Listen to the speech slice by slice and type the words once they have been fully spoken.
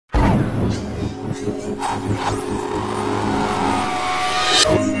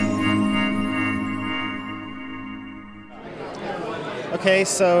Okay,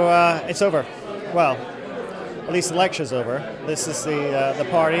 so it's over. Well, at least the lecture's over. This is the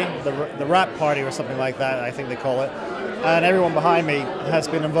party, the rap party or something like that, I think they call it. And everyone behind me has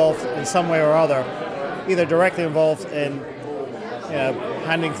been involved in some way or other, either directly involved in,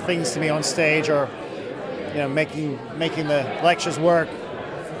 handing things to me on stage, or making the lectures work,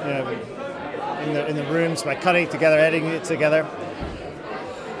 in the rooms by cutting it together, editing it together.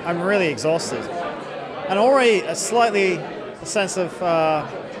 I'm really exhausted, and already a sense of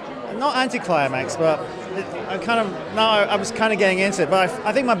not anticlimax, but I was kind of getting into it. But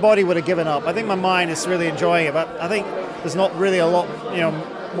I think my body would have given up. I think my mind is really enjoying it, but I think there's not really a lot,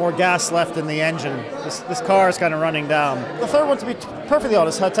 more gas left in the engine. This car is kind of running down. The third one, to be perfectly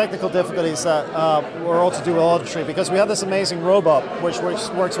honest, had technical difficulties that were all to do with auditory, because we had this amazing robot which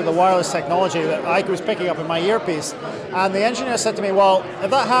works with the wireless technology that I was picking up in my earpiece. And the engineer said to me, well,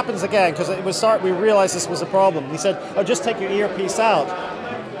 if that happens again, because we realized this was a problem, he said, oh, just take your earpiece out.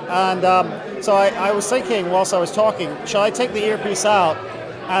 And so I was thinking whilst I was talking, shall I take the earpiece out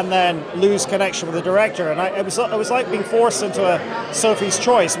and then lose connection with the director? And it was like being forced into a Sophie's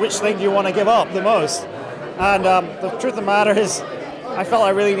choice. Which thing do you want to give up the most? And the truth of the matter is, I felt I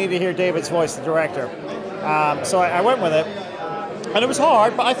really needed to hear David's voice, the director. So I went with it. And it was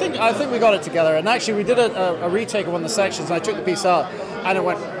hard, but I think we got it together. And actually, we did a retake of one of the sections, and I took the piece out, and it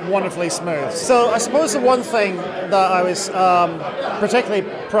went wonderfully smooth. So I suppose the one thing that I was particularly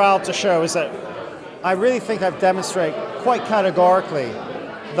proud to show is that I really think I've demonstrated quite categorically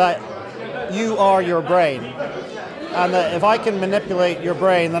that you are your brain, and that if I can manipulate your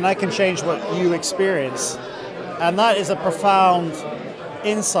brain, then I can change what you experience. And that is a profound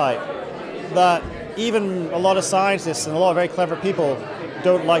insight that even a lot of scientists and a lot of very clever people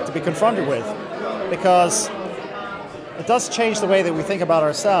don't like to be confronted with, because it does change the way that we think about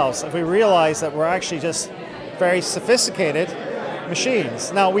ourselves if we realize that we're actually just very sophisticated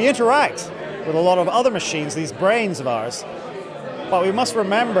machines. Now, we interact with a lot of other machines, these brains of ours, but we must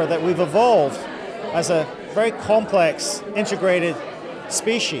remember that we've evolved as a very complex, integrated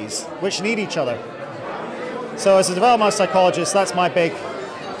species which need each other. So as a developmental psychologist, that's my big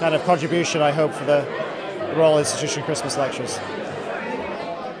kind of contribution, I hope, for the Royal Institution Christmas Lectures.